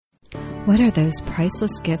What are those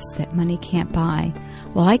priceless gifts that money can't buy?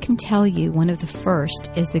 Well, I can tell you one of the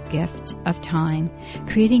first is the gift of time,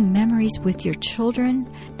 creating memories with your children.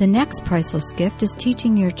 The next priceless gift is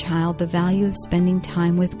teaching your child the value of spending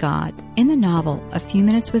time with God. In the novel, A Few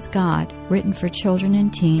Minutes with God, written for children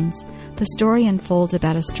and teens, the story unfolds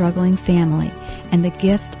about a struggling family and the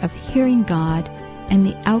gift of hearing God and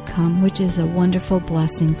the outcome, which is a wonderful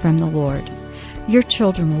blessing from the Lord. Your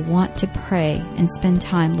children will want to pray and spend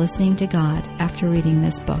time listening to God after reading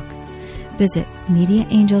this book. Visit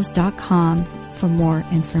MediaAngels.com for more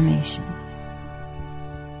information.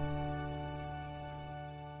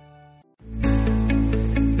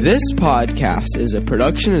 This podcast is a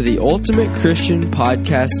production of the Ultimate Christian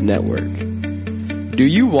Podcast Network. Do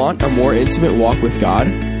you want a more intimate walk with God?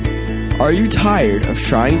 Are you tired of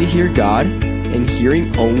trying to hear God and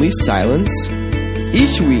hearing only silence?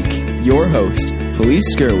 Each week, your host,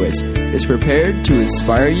 Felice Skirwitz, is prepared to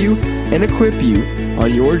inspire you and equip you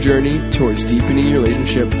on your journey towards deepening your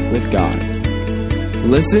relationship with God.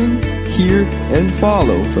 Listen, hear, and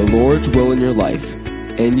follow the Lord's will in your life,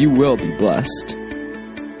 and you will be blessed.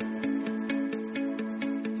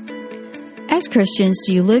 As Christians,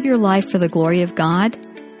 do you live your life for the glory of God?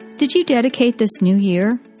 Did you dedicate this new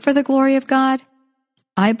year for the glory of God?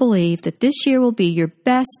 I believe that this year will be your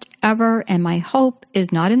best ever, and my hope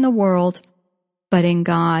is not in the world, but in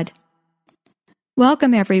God.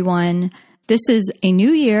 Welcome, everyone. This is a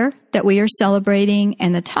new year that we are celebrating,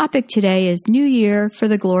 and the topic today is New Year for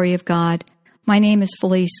the Glory of God. My name is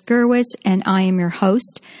Felice Skirwitz, and I am your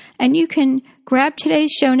host. And you can grab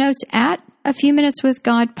today's show notes at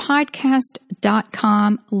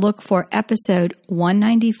afewminuteswithgodpodcast.com. Look for episode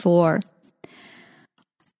 194.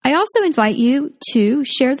 I also invite you to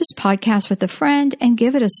share this podcast with a friend and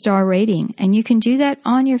give it a star rating. And you can do that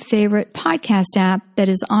on your favorite podcast app that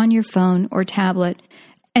is on your phone or tablet.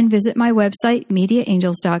 And visit my website,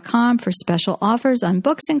 MediaAngels.com, for special offers on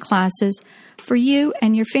books and classes for you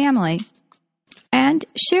and your family. And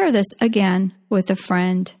share this again with a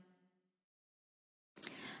friend.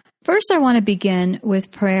 First, I want to begin with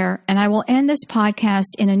prayer, and I will end this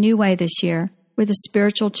podcast in a new way this year with a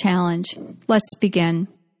spiritual challenge. Let's begin.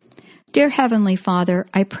 Dear Heavenly Father,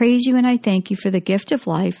 I praise you and I thank you for the gift of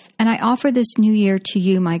life, and I offer this new year to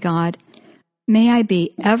you, my God. May I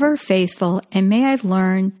be ever faithful, and may I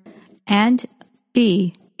learn and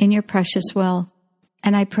be in your precious will.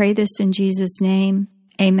 And I pray this in Jesus' name.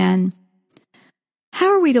 Amen. How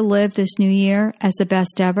are we to live this new year as the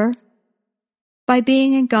best ever? By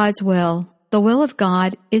being in God's will. The will of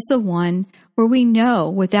God is the one where we know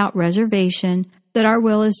without reservation that our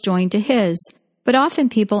will is joined to His. But often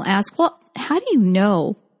people ask, well, how do you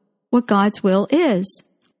know what God's will is?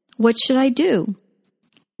 What should I do?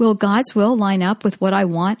 Will God's will line up with what I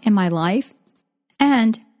want in my life?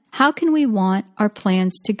 And how can we want our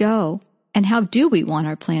plans to go? And how do we want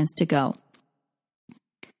our plans to go?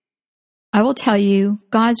 I will tell you,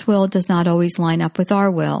 God's will does not always line up with our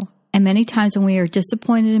will. And many times when we are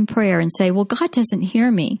disappointed in prayer and say, well, God doesn't hear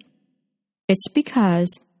me, it's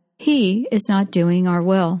because He is not doing our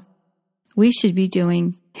will. We should be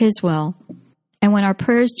doing His will. And when our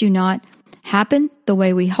prayers do not happen the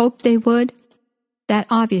way we hope they would, that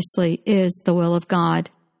obviously is the will of God.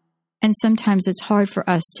 And sometimes it's hard for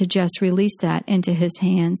us to just release that into His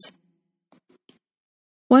hands.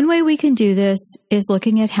 One way we can do this is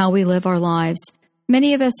looking at how we live our lives.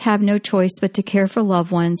 Many of us have no choice but to care for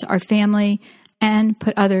loved ones, our family, and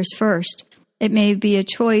put others first. It may be a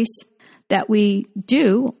choice that we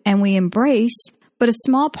do and we embrace, but a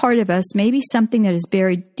small part of us, maybe something that is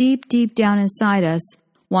buried deep, deep down inside us,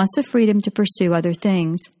 wants the freedom to pursue other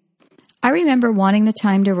things. I remember wanting the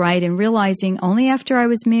time to write and realizing only after I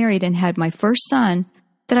was married and had my first son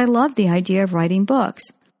that I loved the idea of writing books.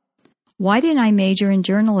 Why didn't I major in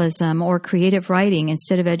journalism or creative writing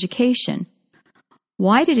instead of education?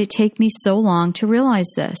 Why did it take me so long to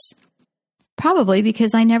realize this? Probably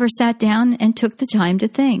because I never sat down and took the time to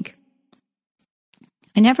think.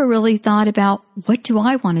 I never really thought about, what do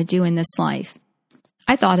I want to do in this life?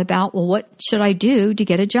 I thought about, well, what should I do to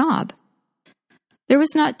get a job? There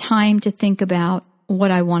was not time to think about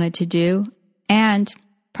what I wanted to do, and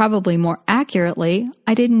probably more accurately,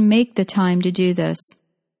 I didn't make the time to do this.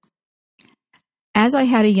 As I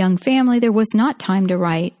had a young family, there was not time to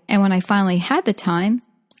write, and when I finally had the time,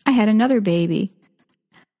 I had another baby.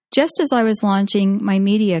 Just as I was launching my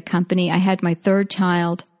media company, I had my third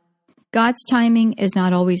child. God's timing is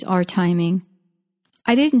not always our timing.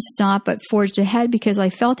 I didn't stop but forged ahead because I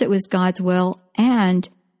felt it was God's will, and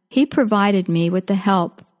He provided me with the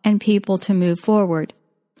help and people to move forward.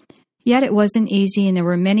 Yet it wasn't easy, and there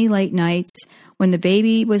were many late nights when the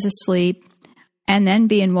baby was asleep, and then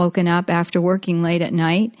being woken up after working late at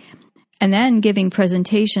night, and then giving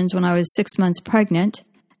presentations when I was 6 months pregnant.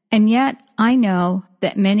 And yet I know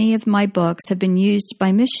that many of my books have been used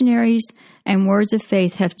by missionaries, and words of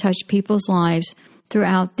faith have touched people's lives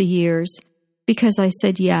throughout the years because I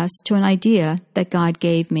said yes to an idea that God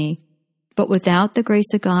gave me. But without the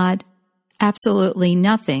grace of God, absolutely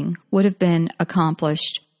nothing would have been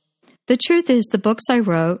accomplished. The truth is, the books I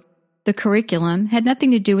wrote, the curriculum, had nothing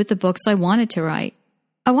to do with the books I wanted to write.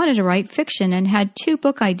 I wanted to write fiction and had 2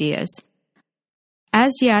 book ideas.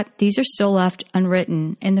 As yet, these are still left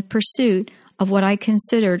unwritten in the pursuit of what I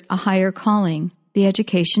considered a higher calling, the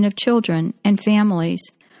education of children and families.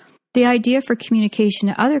 The idea for communication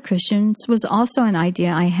to other Christians was also an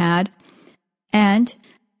idea I had, and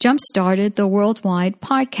jump-started the worldwide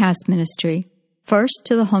podcast ministry, first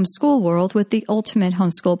to the homeschool world with the Ultimate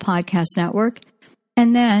Homeschool Podcast Network,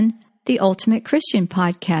 and then the Ultimate Christian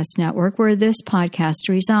Podcast Network, where this podcast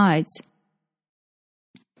resides.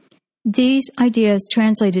 These ideas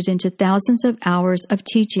translated into thousands of hours of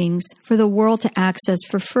teachings for the world to access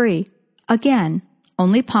for free, again,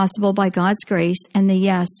 only possible by God's grace and the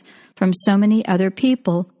yes from so many other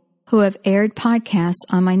people who have aired podcasts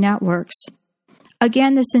on my networks.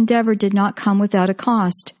 Again, this endeavor did not come without a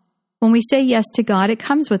cost. When we say yes to God, it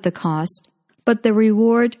comes with a cost, but the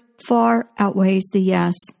reward far outweighs the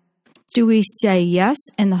yes. Do we say yes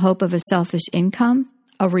in the hope of a selfish income,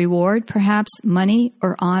 a reward, perhaps money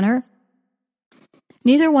or honor?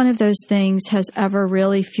 Neither one of those things has ever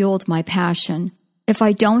really fueled my passion. If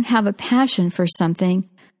I don't have a passion for something,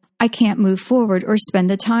 I can't move forward or spend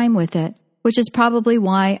the time with it, which is probably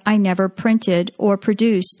why I never printed or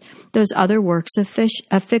produced those other works of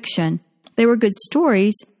fiction. They were good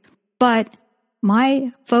stories, but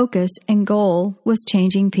my focus and goal was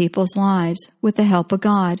changing people's lives with the help of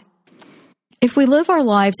God. If we live our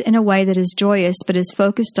lives in a way that is joyous but is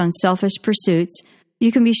focused on selfish pursuits,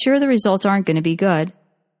 you can be sure the results aren't going to be good.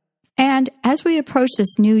 And as we approach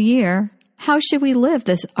this new year, how should we live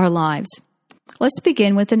our lives? Let's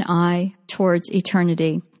begin with an eye towards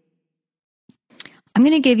eternity. I'm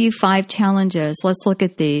going to give you 5 challenges. Let's look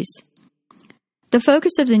at these. The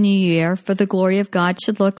focus of the new year for the glory of God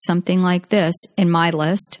should look something like this in my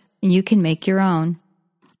list, and you can make your own.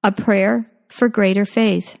 A prayer for greater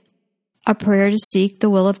faith. A prayer to seek the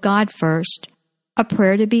will of God first. A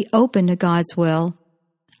prayer to be open to God's will.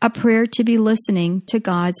 A prayer to be listening to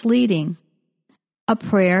God's leading. A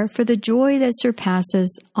prayer for the joy that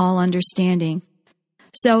surpasses all understanding.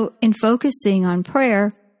 So, in focusing on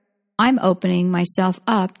prayer, I'm opening myself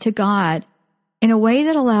up to God in a way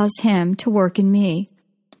that allows Him to work in me.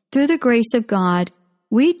 Through the grace of God,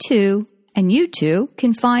 we too, and you too,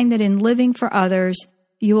 can find that in living for others,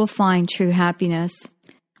 you will find true happiness.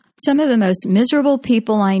 Some of the most miserable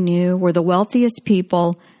people I knew were the wealthiest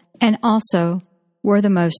people and also were the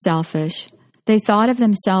most selfish. They thought of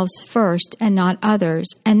themselves first and not others,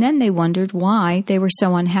 and then they wondered why they were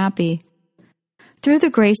so unhappy. Through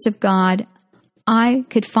the grace of God, I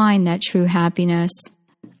could find that true happiness,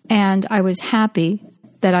 and I was happy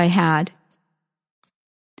that I had.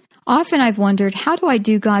 Often I've wondered, how do I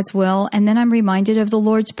do God's will? And then I'm reminded of the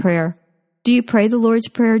Lord's Prayer. Do you pray the Lord's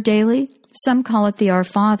Prayer daily? Some call it the Our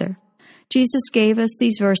Father. Jesus gave us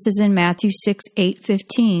these verses in Matthew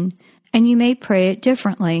 6:8-15, and you may pray it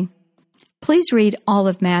differently. Please read all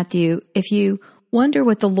of Matthew if you wonder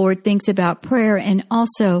what the Lord thinks about prayer and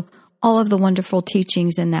also all of the wonderful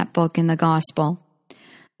teachings in that book in the Gospel.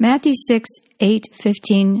 Matthew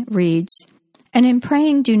 6:8-15 reads, "And in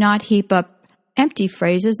praying do not heap up empty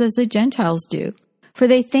phrases as the Gentiles do, for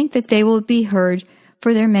they think that they will be heard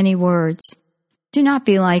for their many words. Do not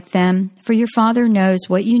be like them, for your Father knows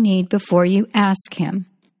what you need before you ask Him."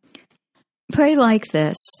 Pray like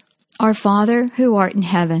this: Our Father, who art in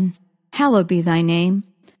heaven, hallowed be thy name.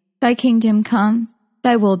 Thy kingdom come,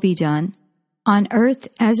 thy will be done, on earth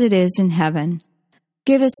as it is in heaven.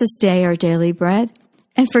 Give us this day our daily bread,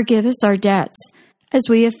 and forgive us our debts, as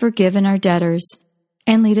we have forgiven our debtors.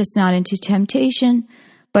 And lead us not into temptation,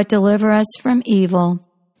 but deliver us from evil.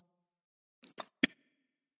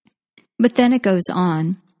 But then it goes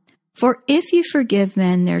on. For if you forgive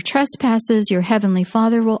men their trespasses, your heavenly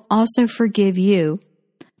Father will also forgive you.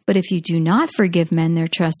 But if you do not forgive men their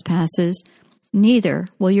trespasses, neither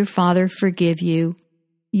will your Father forgive you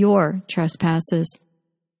your trespasses.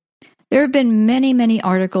 There have been many, many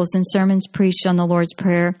articles and sermons preached on the Lord's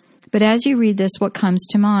Prayer, but as you read this, what comes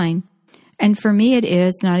to mind? And for me, it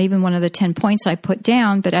is not even one of the 10 points I put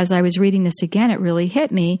down, but as I was reading this again, it really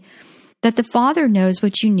hit me that the Father knows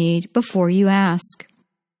what you need before you ask.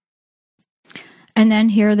 And then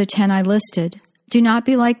here are the 10 I listed. Do not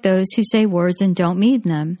be like those who say words and don't mean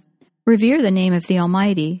them. Revere the name of the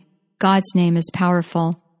Almighty. God's name is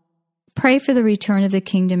powerful. Pray for the return of the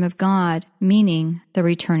kingdom of God, meaning the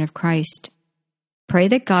return of Christ. Pray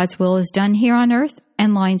that God's will is done here on earth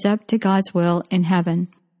and lines up to God's will in heaven.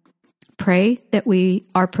 Pray that we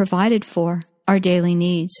are provided for our daily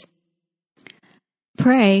needs.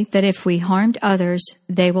 Pray that if we harmed others,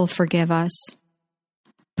 they will forgive us.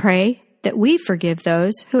 Pray that we forgive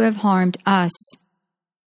those who have harmed us.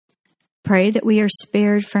 Pray that we are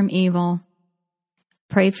spared from evil.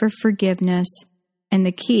 Pray for forgiveness. And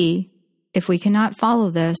the key, if we cannot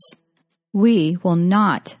follow this, we will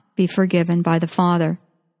not be forgiven by the Father.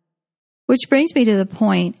 Which brings me to the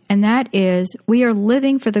point, and that is, we are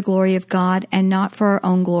living for the glory of God and not for our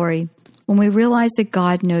own glory. When we realize that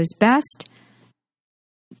God knows best,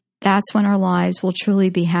 that's when our lives will truly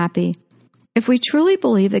be happy. If we truly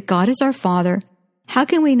believe that God is our Father, how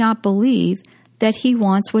can we not believe that He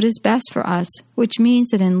wants what is best for us? Which means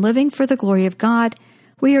that in living for the glory of God,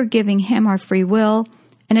 we are giving Him our free will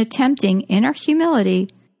and attempting in our humility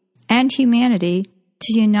and humanity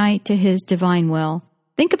to unite to His divine will.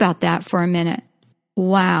 Think about that for a minute.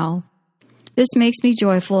 Wow. This makes me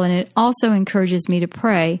joyful, and it also encourages me to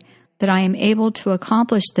pray that I am able to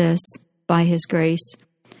accomplish this by His grace.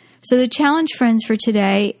 So the challenge, friends, for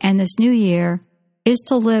today and this new year is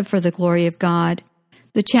to live for the glory of God.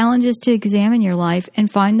 The challenge is to examine your life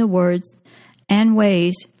and find the words and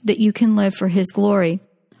ways that you can live for His glory.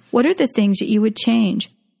 What are the things that you would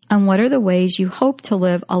change? And what are the ways you hope to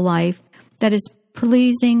live a life that is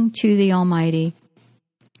pleasing to the Almighty?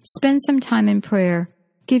 Spend some time in prayer.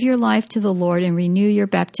 Give your life to the Lord and renew your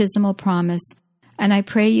baptismal promise. And I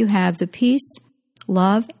pray you have the peace,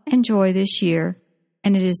 love, and joy this year.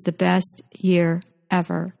 And it is the best year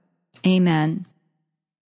ever. Amen.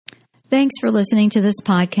 Thanks for listening to this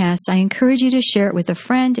podcast. I encourage you to share it with a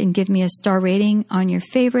friend and give me a star rating on your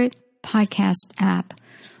favorite podcast app.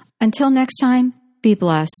 Until next time, be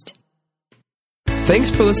blessed.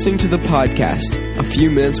 Thanks for listening to the podcast, A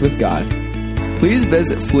Few Minutes with God. Please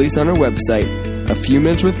visit Felice on our website,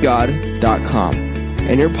 afewminuteswithgod.com,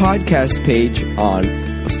 and your podcast page on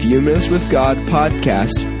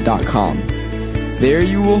afewminuteswithgodpodcast.com. There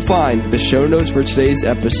you will find the show notes for today's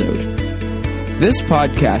episode. This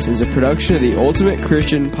podcast is a production of the Ultimate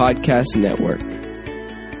Christian Podcast Network.